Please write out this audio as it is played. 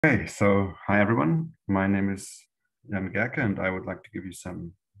Okay, so hi everyone. My name is Jan-Gerke, and I would like to give you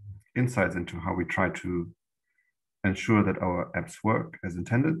some insights into how we try to ensure that our apps work as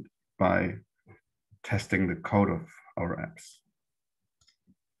intended by testing the code of our apps.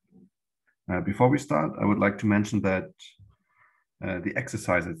 Before we start, I would like to mention that the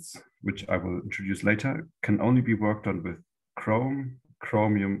exercises, which I will introduce later, can only be worked on with Chrome,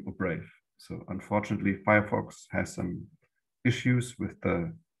 Chromium, or Brave. So unfortunately, Firefox has some issues with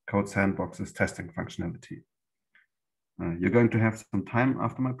the Code Sandbox's testing functionality. You're going to have some time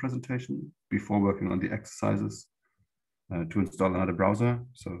after my presentation before working on the exercises to install another browser,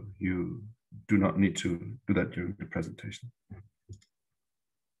 so you do not need to do that during the presentation.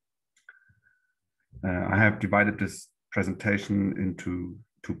 I have divided this presentation into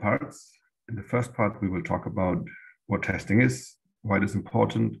two parts. In the first part, we will talk about what testing is, why it is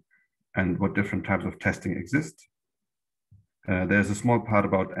important, and what different types of testing exist. There's a small part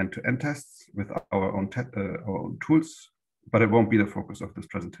about end-to-end tests with our own tools, but it won't be the focus of this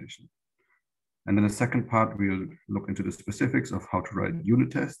presentation. And in the second part, we'll look into the specifics of how to write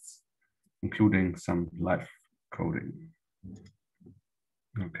unit tests, including some live coding.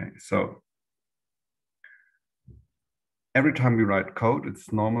 Okay, so every time we write code,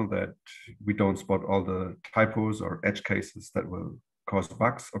 it's normal that we don't spot all the typos or edge cases that will cause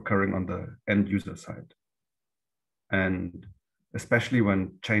bugs occurring on the end user side. And especially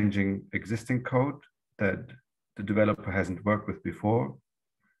when changing existing code that the developer hasn't worked with before,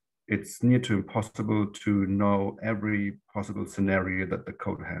 it's near to impossible to know every possible scenario that the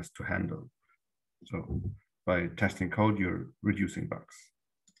code has to handle. So by testing code, you're reducing bugs.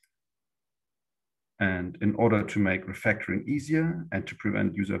 And in order to make refactoring easier and to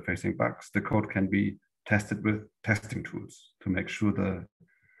prevent user-facing bugs, the code can be tested with testing tools to make sure the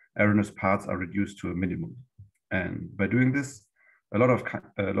erroneous parts are reduced to a minimum. And by doing this, a lot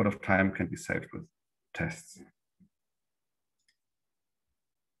of time can be saved with tests.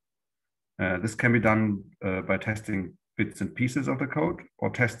 This can be done by testing bits and pieces of the code or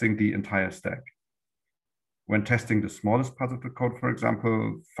testing the entire stack. When testing the smallest parts of the code, for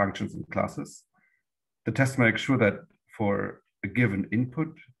example, functions and classes, the test makes sure that for a given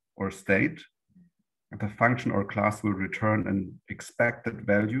input or state, the function or class will return an expected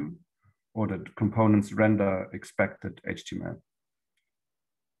value or that components render expected HTML.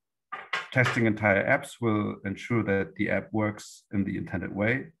 Testing entire apps will ensure that the app works in the intended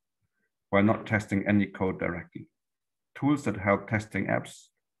way while not testing any code directly. Tools that help testing apps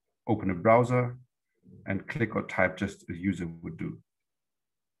open a browser and click or type just as a user would do.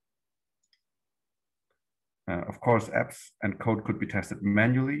 Of course, apps and code could be tested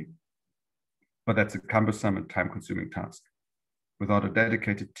manually, but that's a cumbersome and time-consuming task. Without a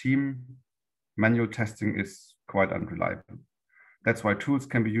dedicated team, manual testing is quite unreliable. That's why tools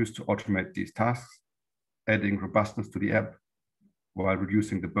can be used to automate these tasks, adding robustness to the app while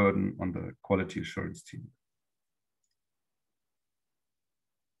reducing the burden on the quality assurance team.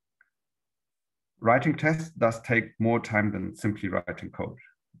 Writing tests does take more time than simply writing code,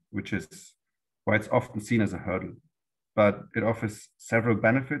 which is why it's often seen as a hurdle, but it offers several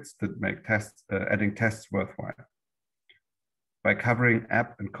benefits that make adding tests worthwhile. By covering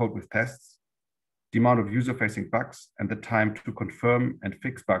app and code with tests, the amount of user-facing bugs and the time to confirm and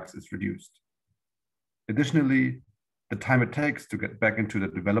fix bugs is reduced. Additionally, the time it takes to get back into the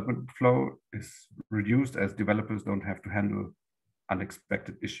development flow is reduced as developers don't have to handle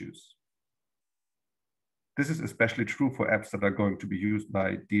unexpected issues. This is especially true for apps that are going to be used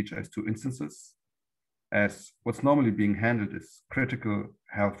by DHIS2 instances, as what's normally being handled is critical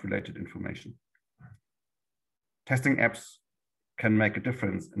health-related information. Testing apps can make a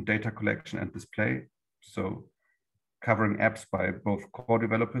difference in data collection and display, so covering apps by both core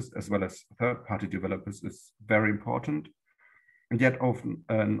developers as well as third-party developers is very important, and yet often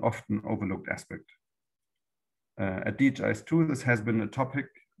an often overlooked aspect. At DHIS2, this has been a topic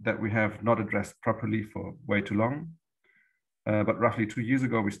that we have not addressed properly for way too long, but roughly 2 years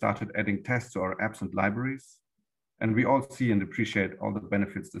ago, we started adding tests to our apps and libraries, and we all see and appreciate all the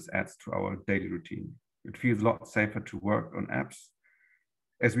benefits this adds to our daily routine. It feels a lot safer to work on apps,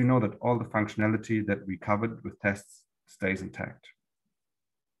 as we know that all the functionality that we covered with tests stays intact.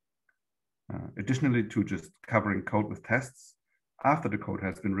 Additionally to just covering code with tests, after the code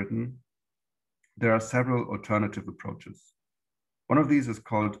has been written, there are several alternative approaches. One of these is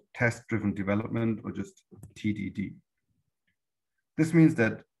called test-driven development, or just TDD. This means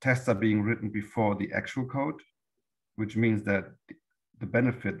that tests are being written before the actual code, which means that the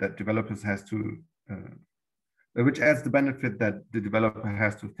benefit that developers has to, which adds the benefit that the developer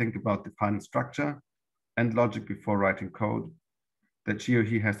has to think about the final structure and logic before writing code, that she or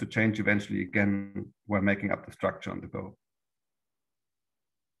he has to change eventually again while making up the structure on the go.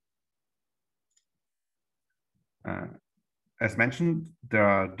 As mentioned, there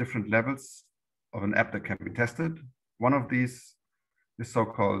are different levels of an app that can be tested. One of these is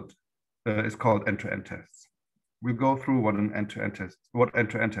called end-to-end tests. We'll go through what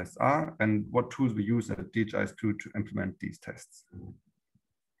end-to-end tests are and what tools we use at DHIS2 to implement these tests.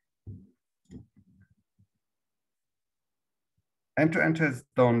 End-to-end tests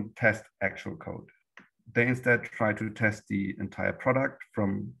don't test actual code. They instead try to test the entire product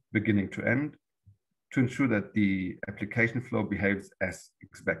from beginning to end to ensure that the application flow behaves as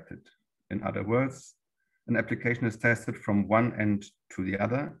expected. In other words, an application is tested from one end to the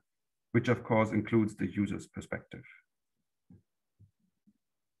other, which of course includes the user's perspective.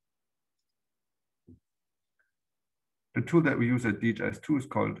 The tool that we use at DHIS2 is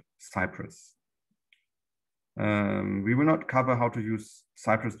called Cypress. We will not cover how to use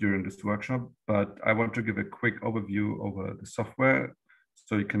Cypress during this workshop, but I want to give a quick overview over the software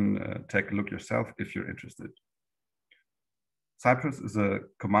so you can take a look yourself if you're interested. Cypress is a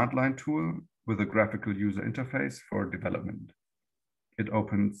command line tool with a graphical user interface for development. It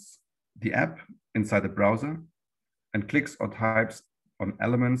opens the app inside the browser and clicks or types on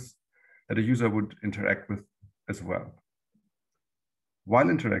elements that a user would interact with as well. While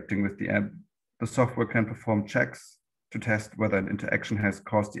interacting with the app, the software can perform checks to test whether an interaction has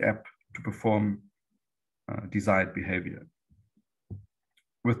caused the app to perform desired behavior.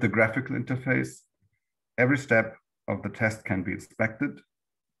 With the graphical interface, every step of the test can be inspected.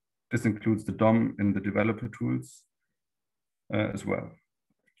 This includes the DOM in the developer tools as well.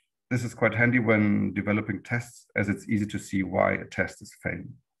 This is quite handy when developing tests, as it's easy to see why a test is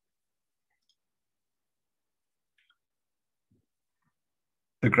failing.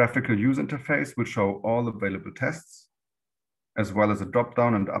 The graphical user interface will show all available tests, as well as a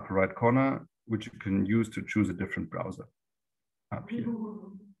drop-down in the upper right corner, which you can use to choose a different browser up here.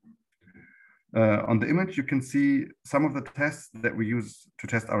 On the image, you can see some of the tests that we use to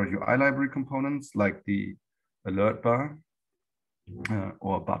test our UI library components, like the alert bar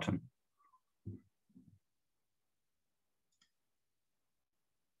or button.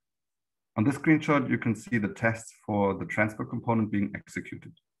 On this screenshot, you can see the tests for the transfer component being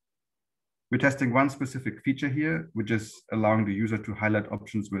executed. We're testing one specific feature here, which is allowing the user to highlight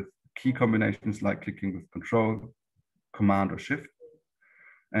options with key combinations like clicking with Control, Command, or Shift.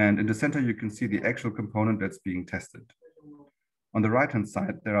 And in the center, you can see the actual component that's being tested. On the right-hand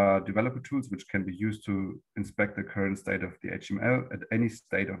side, there are developer tools which can be used to inspect the current state of the HTML at any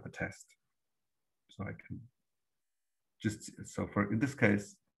state of the test. So I can just, so for in this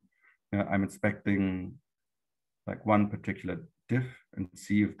case, I'm inspecting like one particular div and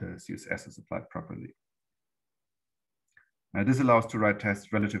see if the CSS is applied properly. This allows to write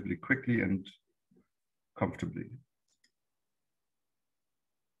tests relatively quickly and comfortably.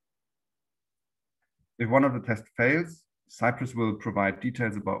 If one of the tests fails, Cypress will provide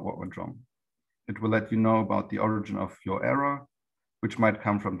details about what went wrong. It will let you know about the origin of your error, which might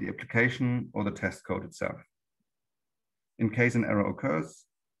come from the application or the test code itself. In case an error occurs,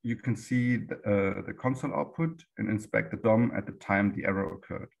 you can see the console output and inspect the DOM at the time the error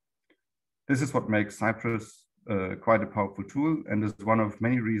occurred. This is what makes Cypress quite a powerful tool, and is one of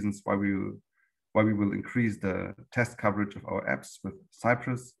many reasons why we will increase the test coverage of our apps with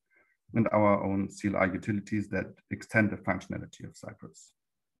Cypress and our own CLI utilities that extend the functionality of Cypress.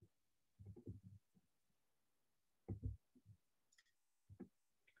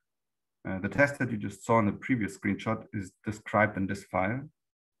 The test that you just saw in the previous screenshot is described in this file,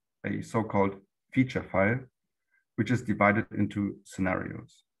 a so-called feature file, which is divided into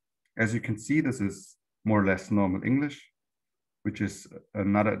scenarios. As you can see, this is more or less normal English, which is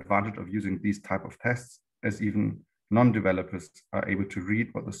another advantage of using these type of tests, as even non-developers are able to read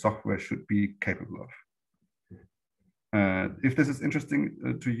what the software should be capable of. If this is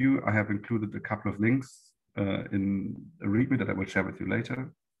interesting to you, I have included a couple of links in a README that I will share with you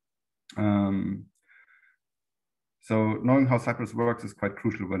later. So knowing how Cypress works is quite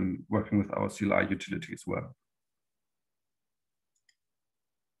crucial when working with our CLI utility as well.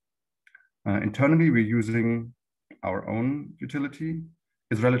 Internally, we're using our own utility.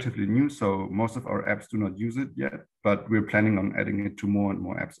 It's relatively new, so most of our apps do not use it yet, but we're planning on adding it to more and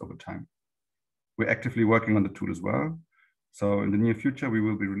more apps over time. We're actively working on the tool as well. So in the near future, we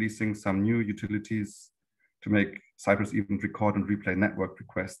will be releasing some new utilities to make Cypress even record and replay network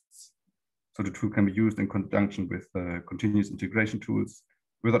requests. So the tool can be used in conjunction with continuous integration tools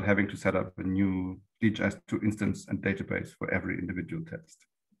without having to set up a new DHIS2 instance and database for every individual test.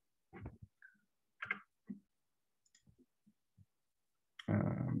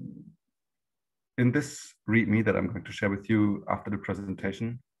 In this README that I'm going to share with you after the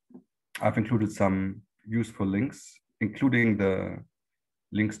presentation, I've included some useful links, including the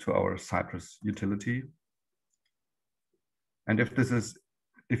links to our Cypress utility. And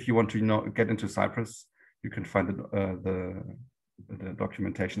if you want to get into Cypress, you can find the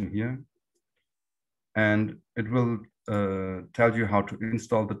documentation here. And it will tell you how to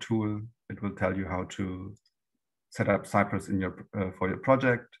install the tool. It will tell you how to set up Cypress in your for your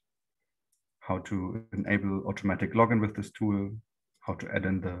project, how to enable automatic login with this tool, how to add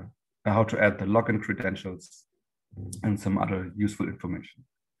the login credentials, and some other useful information.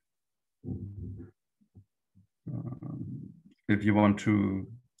 If you want to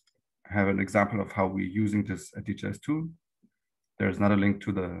have an example of how we're using this at DHIS2, there's another link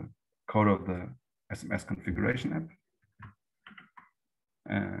to the code of the SMS configuration app.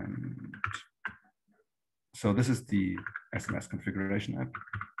 And so this is the SMS configuration app.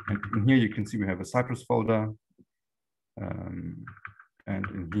 And in here you can see we have a Cypress folder. And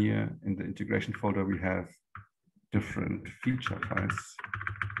in here, in the integration folder, we have different feature files.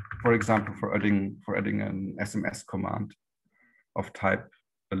 For example, for adding an SMS command of type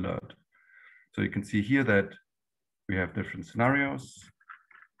alert. So you can see here that we have different scenarios.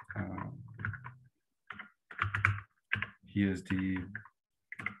 Here's the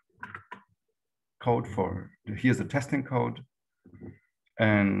code here's the testing code.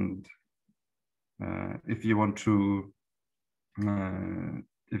 And if you want to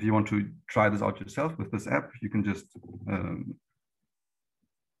try this out yourself with this app, you can just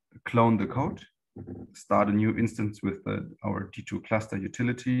clone the code, start a new instance with our D2 cluster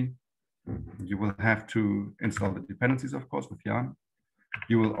utility. You will have to install the dependencies, of course, with Jan.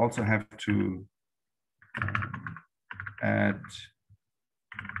 You will also have to add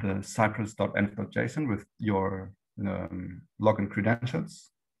the cypress.env.json with your login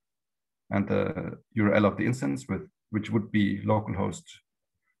credentials and the URL of the instance, which would be localhost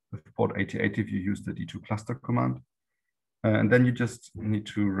with port 8080 if you use the D2 cluster command. And then you just need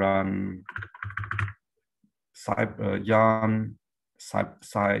to run yarn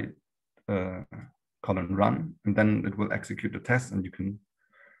run, and then it will execute the test, and you can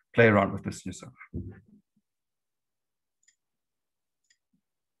play around with this yourself.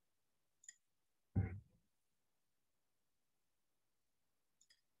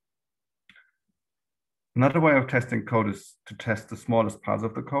 Another way of testing code is to test the smallest parts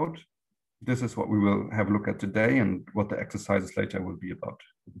of the code. This is what we will have a look at today and what the exercises later will be about.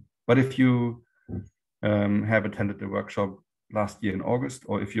 But if you have attended the workshop last year in August,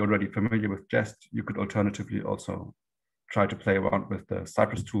 or if you're already familiar with Jest, you could alternatively also try to play around with the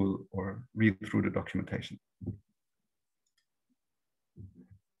Cypress tool or read through the documentation.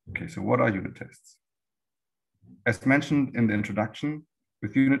 Okay, so what are unit tests? As mentioned in the introduction,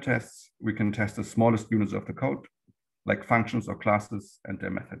 with unit tests, we can test the smallest units of the code, like functions or classes and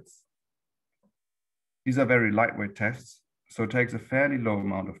their methods. These are very lightweight tests, so it takes a fairly low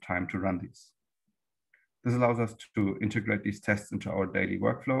amount of time to run these. This allows us to integrate these tests into our daily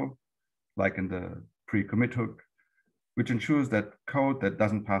workflow, like in the pre-commit hook, which ensures that code that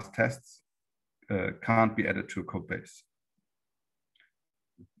doesn't pass tests can't be added to a code base.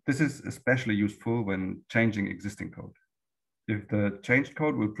 This is especially useful when changing existing code. If the changed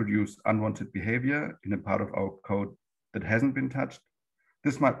code will produce unwanted behavior in a part of our code that hasn't been touched,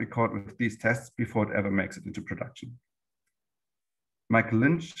 this might be caught with these tests before it ever makes it into production. Michael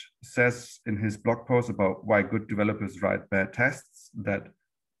Lynch says in his blog post about why good developers write bad tests that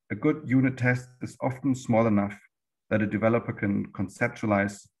a good unit test is often small enough that a developer can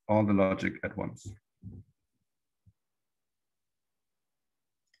conceptualize all the logic at once.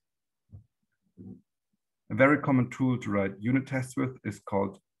 A very common tool to write unit tests with is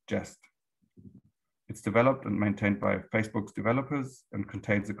called Jest. It's developed and maintained by Facebook's developers and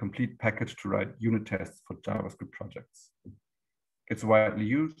contains a complete package to write unit tests for JavaScript projects. It's widely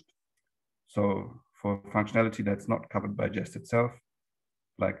used, so for functionality that's not covered by Jest itself,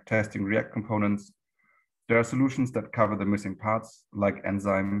 like testing React components, there are solutions that cover the missing parts, like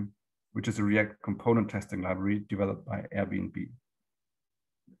Enzyme, which is a React component testing library developed by Airbnb.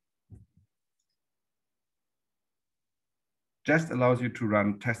 Jest allows you to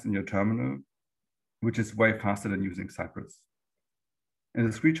run tests in your terminal, which is way faster than using Cypress. In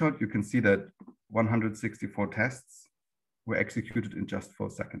the screenshot, you can see that 164 tests were executed in just 4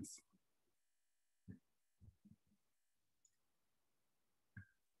 seconds.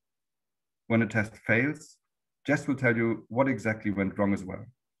 When a test fails, Jest will tell you what exactly went wrong as well.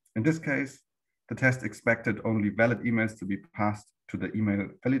 In this case, the test expected only valid emails to be passed to the email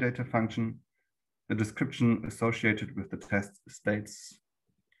validator function. the description associated with the test states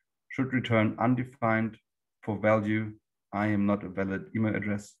should return undefined for value I am not a valid email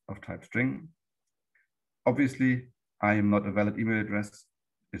address of type string. Obviously, I am not a valid email address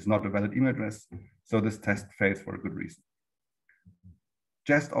is not a valid email address, so this test fails for a good reason.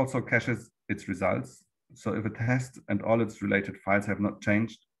 Jest also caches its results, so if a test and all its related files have not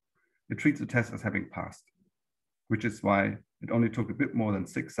changed, it treats the test as having passed, which is why it only took a bit more than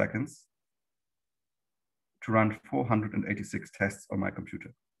 6 seconds to run 486 tests on my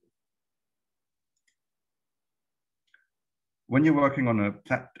computer. When you're working on a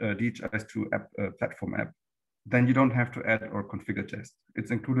DHIS2 platform app, then you don't have to add or configure Jest. It's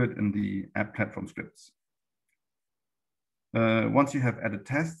included in the app platform scripts. Once you have added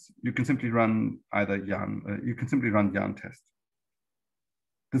tests, you can simply run either Jan test.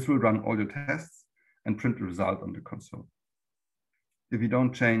 This will run all your tests and print the result on the console. If you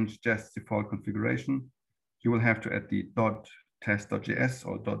don't change Jest's default configuration, you will have to add the .test.js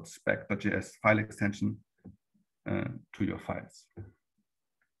or .spec.js file extension to your files.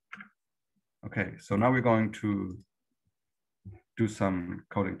 Okay, so now we're going to do some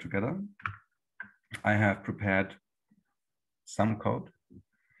coding together. I have prepared some code.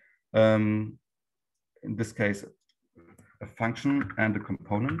 In this case, a function and a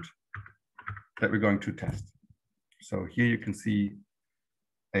component that we're going to test. So here you can see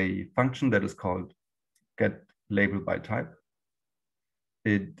a function that is called getLabelByType.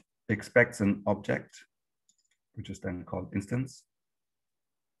 It expects an object, which is then called instance.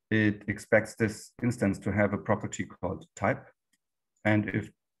 It expects this instance to have a property called type. And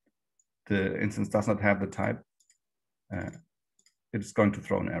if the instance does not have the type, it's going to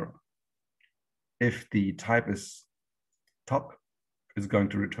throw an error. If the type is top, it's going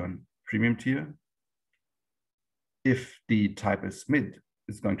to return premium tier. If the type is mid,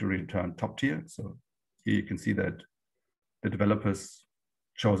 it's going to return top tier. So here you can see that the developers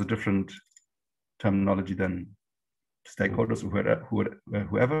chose a different terminology than stakeholders or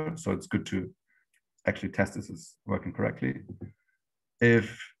whoever. So it's good to actually test this is working correctly.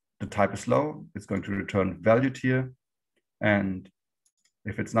 If the type is low, it's going to return value tier. And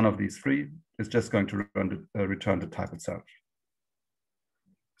if it's none of these three, it's just going to return the type itself.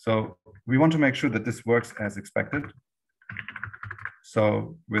 So we want to make sure that this works as expected.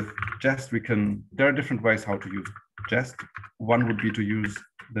 So with Jest, there are different ways how to use Jest. One would be to use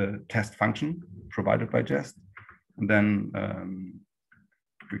the test function provided by Jest. And then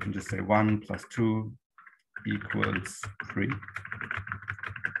we can just say 1 + 2 = 3.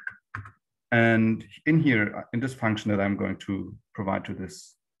 And in here, in this function that I'm going to provide to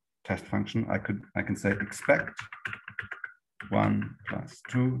this test function, I can say expect 1 +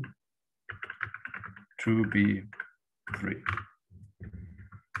 2 to be 3.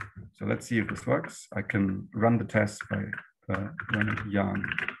 So let's see if this works. I can run the test by running Jan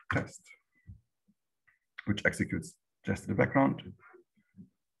test, which executes just in the background.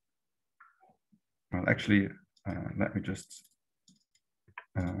 Well, actually, let me just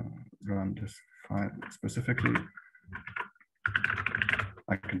run this file specifically.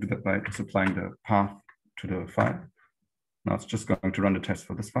 I can do that by supplying the path to the file. Now it's just going to run the test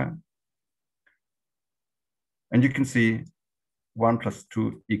for this file. And you can see 1 +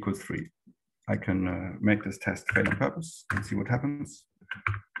 2 = 3. I can make this test fail on purpose and see what happens.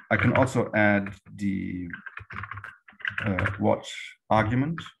 I can also add the watch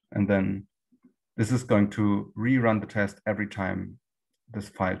argument, and then this is going to rerun the test every time this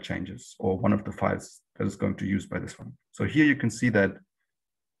file changes, or one of the files that is going to be used by this one. So here you can see that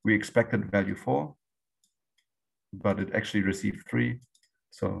we expected value 4, but it actually received 3.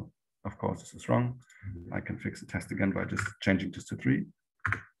 So of course this is wrong. I can fix the test again by just changing this to 3,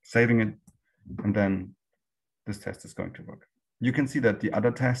 saving it, and then this test is going to work. You can see that the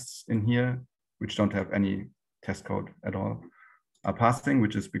other tests in here, which don't have any test code at all, are passing,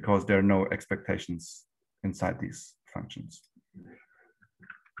 which is because there are no expectations inside these functions.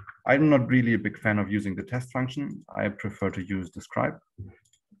 I'm not really a big fan of using the test function. I prefer to use describe,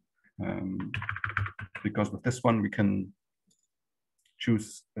 because with this one, we can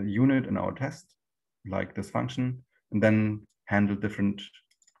choose a unit in our test, like this function, and then handle different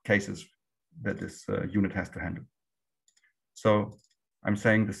cases that this unit has to handle. So I'm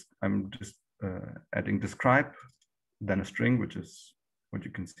saying this, I'm just adding describe, then a string, which is what you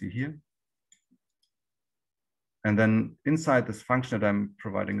can see here. And then inside this function that I'm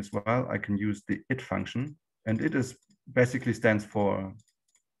providing as well, I can use the it function, and it is basically stands for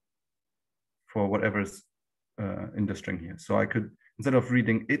whatever is in the string here. So I could, instead of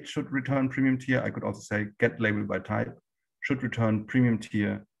reading it should return premium tier, I could also say get label by type should return premium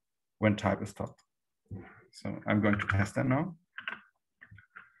tier when type is top. So I'm going to test that now.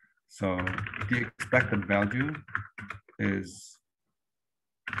 So the expected value is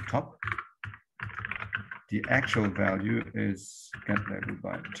top. The actual value is get labeled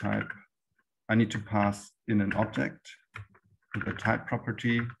by type. I need to pass in an object with a type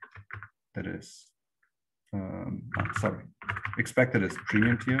property that is, expected is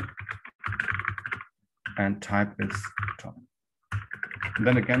premium tier and type is top. And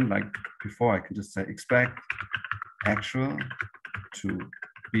then again, like before, I can just say expect actual to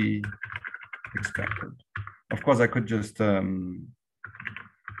be expected. Of course, I could just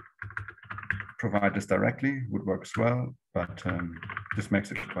provide this directly, would work as well, but this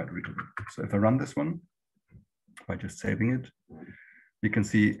makes it quite readable. So if I run this one, by just saving it, you can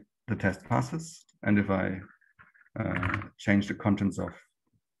see the test passes. And if I change the contents of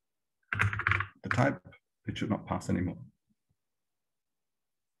the type, it should not pass anymore.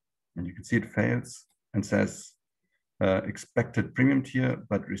 And you can see it fails and says expected premium tier,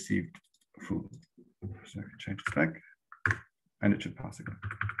 but received full. So I can change this back and it should pass again.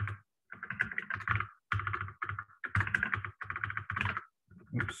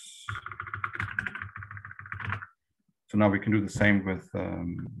 Oops. So now we can do the same with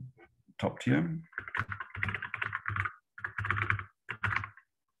top tier.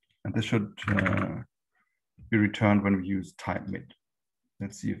 And this should be returned when we use type mid.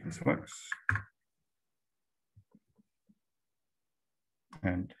 Let's see if this works.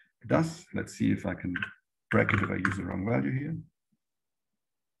 And it does. Let's see if I can break it if I use the wrong value here.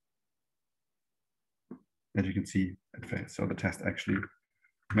 As you can see, it fails. So the test actually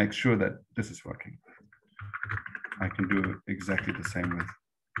makes sure that this is working. I can do exactly the same with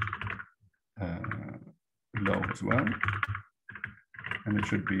low as well. And it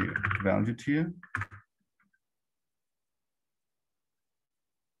should be value tier.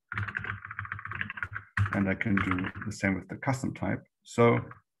 And I can do the same with the custom type. So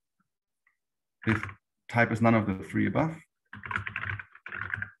if type is none of the three above,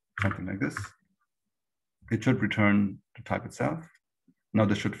 something like this, it should return the type itself. Now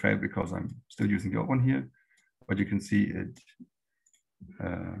this should fail because I'm still using the old one here, but you can see it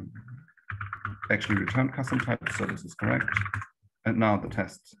actually returned custom type, so this is correct. And now the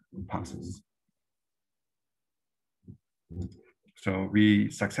test passes. So we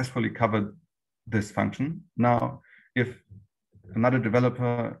successfully covered this function. Now, if another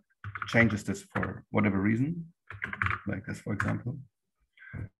developer changes this for whatever reason, like this, for example,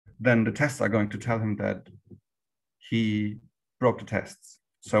 then the tests are going to tell him that he broke the tests.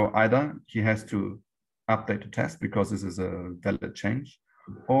 So either he has to update the test because this is a valid change,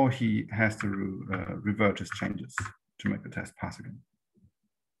 or he has to revert his changes to make the test pass again.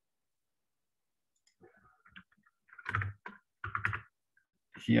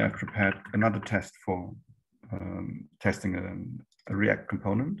 Here I've prepared another test for testing a React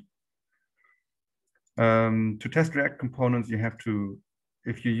component. To test React components, you have to,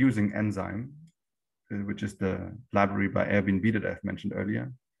 if you're using Enzyme, which is the library by Airbnb that I've mentioned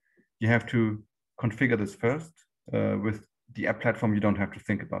earlier, you have to configure this first. With the app platform, you don't have to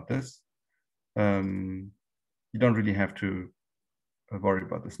think about this. You don't really have to worry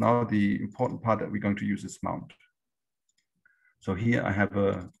about this. Now, the important part that we're going to use is mount. So here I have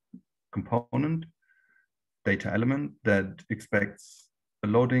a component, data element that expects a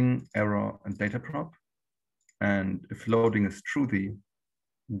loading, error, and data prop. And if loading is truthy,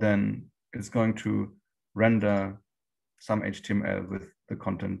 then it's going to render some HTML with the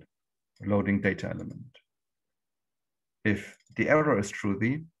content loading data element. If the error is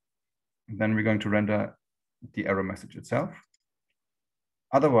truthy, then we're going to render the error message itself.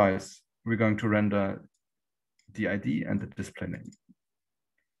 Otherwise, we're going to render the ID and the display name.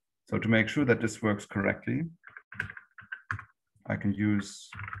 So to make sure that this works correctly, I can use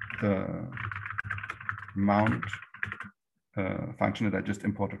the mount function that I just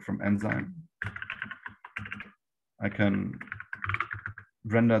imported from Enzyme. I can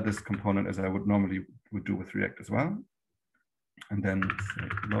render this component as I would normally do with React as well. And then say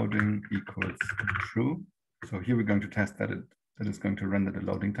loading equals true. So here we're going to test that that is going to render the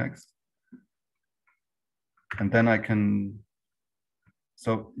loading text. And then I can,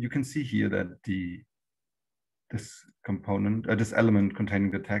 so you can see here that this component, this element containing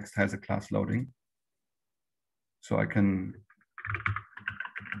the text has a class loading. So I can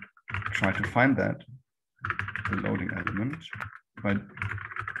try to find that, the loading element, by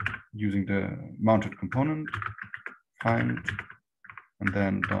using the mounted component, find, and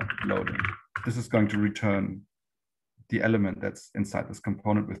then dot loading. This is going to return the element that's inside this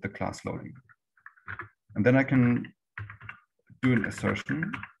component with the class loading. And then I can do an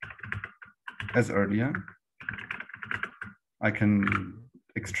assertion as earlier, I can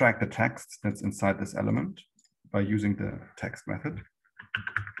extract the text that's inside this element by using the text method.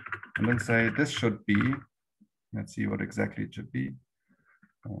 And then say this should be, let's see what exactly it should be.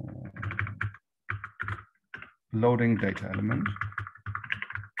 Loading data element.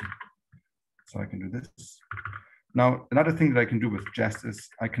 So I can do this. Now, another thing that I can do with jest is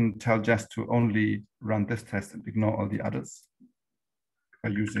I can tell jest to only run this test and ignore all the others by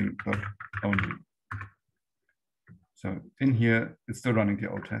using .only. So in here, it's still running the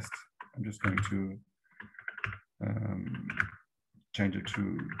old test. I'm just going to change it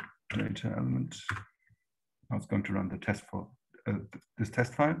to data element. Now it's going to run the test for this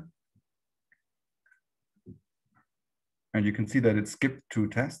test file. And you can see that it skipped 2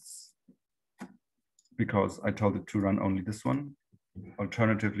 tests because I told it to run only this one.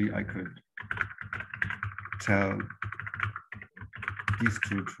 Alternatively, I could tell these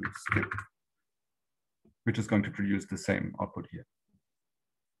 2 to skip, which is going to produce the same output here.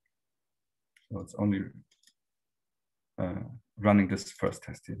 So it's only running this first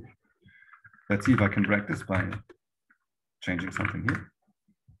test here. Let's see if I can break this by changing something here.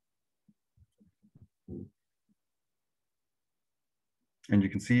 And you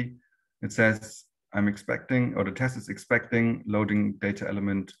can see it says I'm expecting, or the test is expecting loading data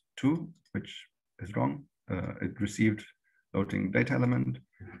element 2, which is wrong. It received loading data element.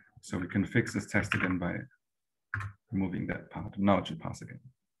 So we can fix this test again by removing that part. Now it should pass again.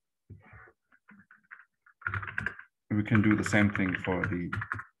 We can do the same thing for the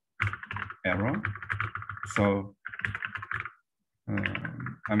error. So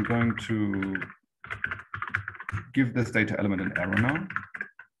I'm going to give this data element an error now.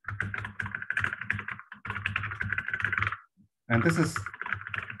 And this is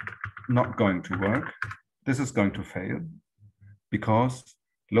not going to work. This is going to fail because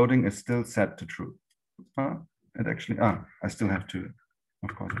loading is still set to true. It actually, I still have to,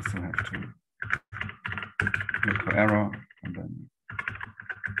 of course, I still have to look for error and then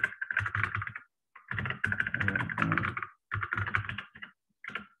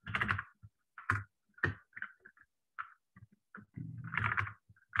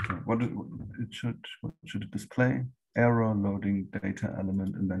so what should it display? Error loading data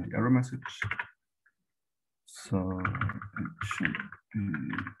element and then the error message. So it should be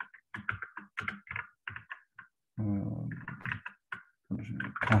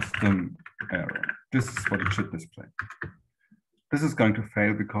custom error. This is what it should display. This is going to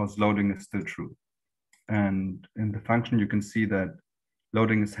fail because loading is still true. And in the function, you can see that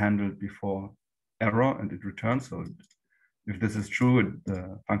loading is handled before error and it returns. So if this is true,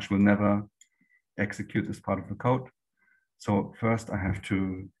 the function will never execute this part of the code. So first I have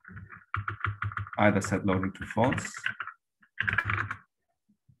to either set loading to false,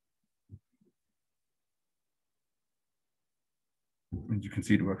 and you can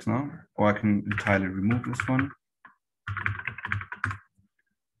see it works now, or I can entirely remove this one,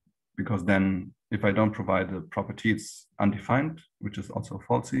 because then if I don't provide the property, it's undefined, which is also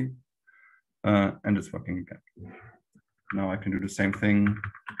falsy, and it's working again. Now I can do the same thing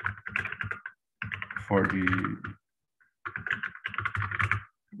for the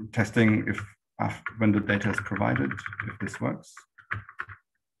testing if when the data is provided, if this works.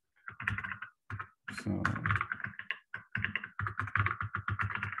 So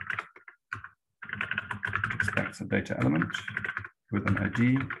it expects a data element with an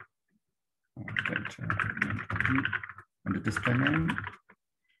ID, data element ID, and a display name.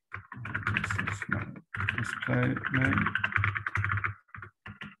 This is my display name.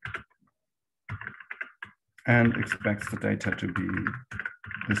 And expects the data to be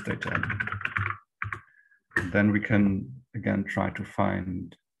this data element. And then we can again try to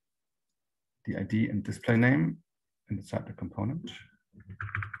find the ID and display name inside the component.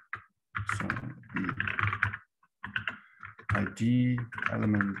 So the ID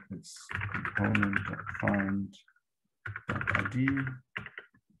element is component.find.id.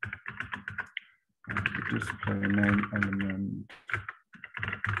 And the display name element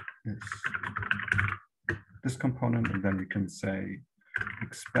is this component, and then we can say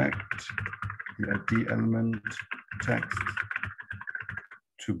expect the ID element text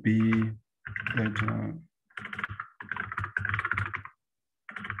to be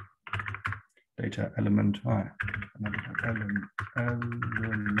data element element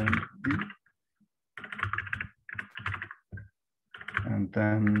B, and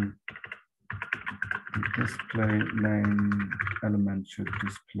then the display name element should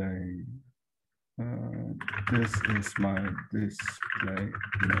display this is my display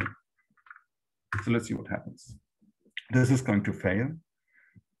name. So let's see what happens. This is going to fail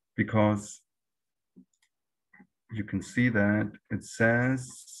because you can see that it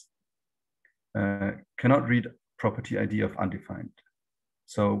says cannot read property ID of undefined.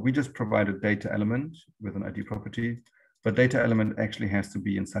 So we just provide a data element with an ID property, but data element actually has to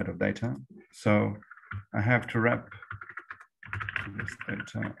be inside of data. So I have to wrap this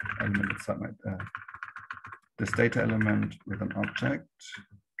data element inside my this data element with an object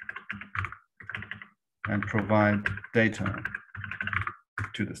and provide data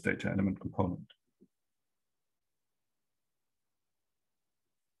to this data element component.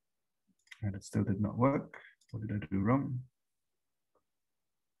 And it still did not work. What did I do wrong?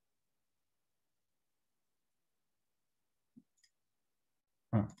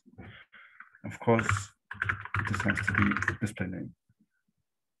 Of course, this has to be display name.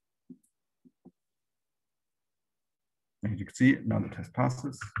 And you can see now the test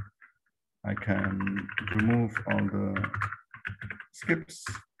passes. I can remove all the skips.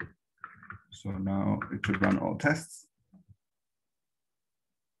 So now it should run all tests.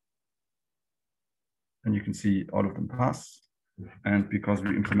 And you can see all of them pass. And because we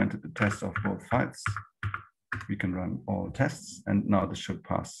implemented the test of both files, we can run all tests. And now this should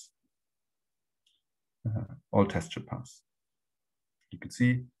pass. All tests should pass. You can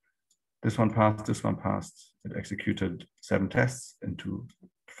see this one passed, this one passed. It executed 7 tests into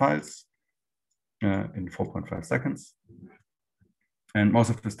files in 4.5 seconds. And most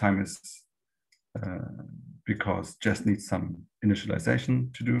of this time is because jest needs some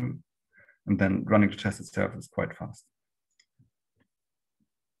initialization to do. And then running the test itself is quite fast.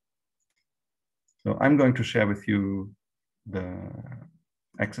 So I'm going to share with you the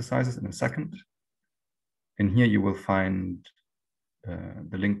exercises in a second. In here, you will find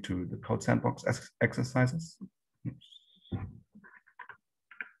the link to the code sandbox exercises. Oops.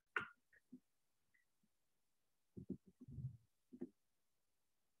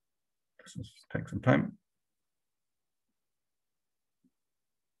 This will take some time.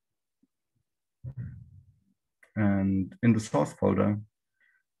 And in the source folder,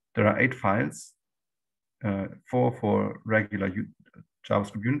 there are 8 files, 4 for regular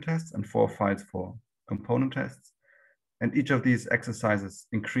JavaScript unit tests and 4 files for component tests. And each of these exercises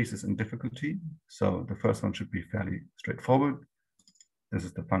increases in difficulty. So the first one should be fairly straightforward. This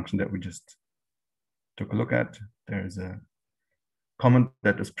is the function that we just took a look at. There is a comment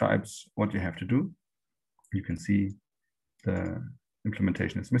that describes what you have to do. You can see the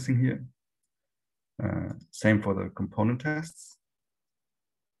implementation is missing here. Same for the component tests.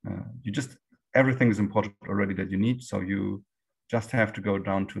 Everything is imported already that you need. So you just have to go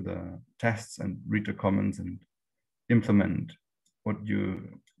down to the tests and read the comments and implement what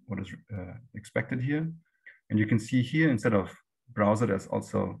is expected here. And you can see here, instead of browser, there's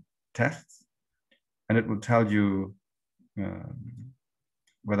also tests, and it will tell you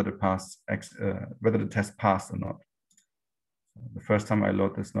whether the test passed or not. The first time I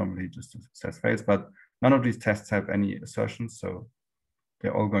load this, normally just says fails, but none of these tests have any assertions, so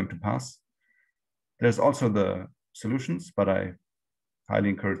they're all going to pass. There's also the solutions, but I highly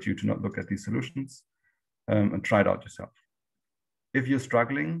encourage you to not look at these solutions and try it out yourself. If you're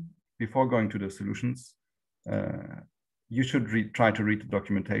struggling before going to the solutions, you should try to read the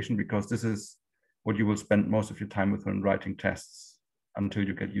documentation, because this is what you will spend most of your time with when writing tests until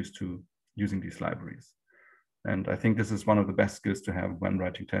you get used to using these libraries. And I think this is one of the best skills to have when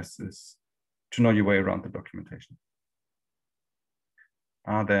writing tests, is to know your way around the documentation.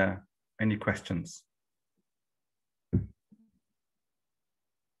 Are there any questions?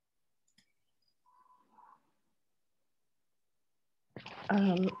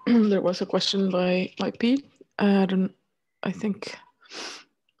 There was a question by Pete. I think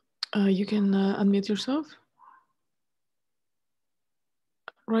you can unmute yourself.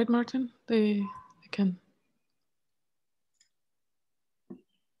 Right, Martin? They can.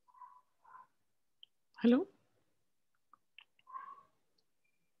 Hello?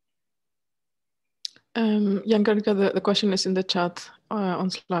 Jan-Gerke, the question is in the chat on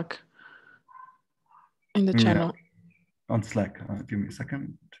Slack, in the channel. On Slack, give me a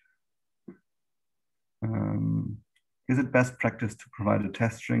second. Is it best practice to provide a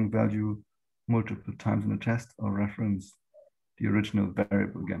test string value multiple times in a test, or reference the original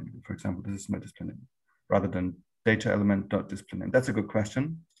variable again? For example, this is my display name, rather than data element dot display name. That's a good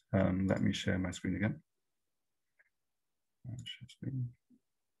question. Let me share my screen again.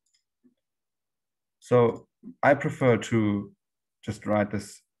 So I prefer to just write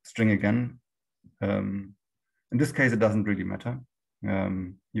this string again. In this case, it doesn't really matter.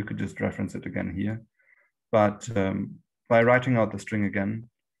 You could just reference it again here. But by writing out the string again,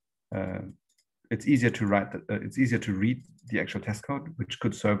 it's easier to read the actual test code, which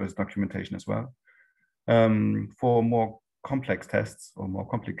could serve as documentation as well. For more complex tests or more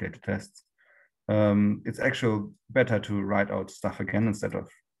complicated tests, it's actually better to write out stuff again instead of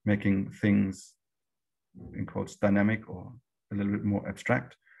making things, in quotes, dynamic or a little bit more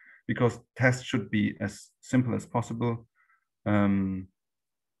abstract, because tests should be as simple as possible to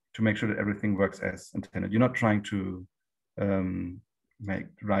make sure that everything works as intended. You're not trying to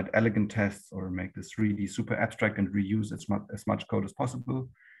write elegant tests or make this really super abstract and reuse as much code as possible.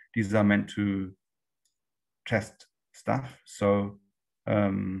 These are meant to test stuff. So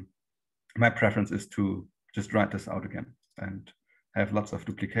my preference is to just write this out again and have lots of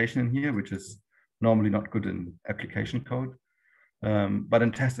duplication in here, which is normally not good in application code. But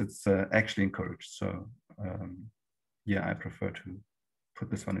in tests, it's actually encouraged. So yeah, I prefer to put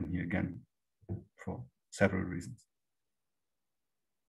this one in here again for several reasons.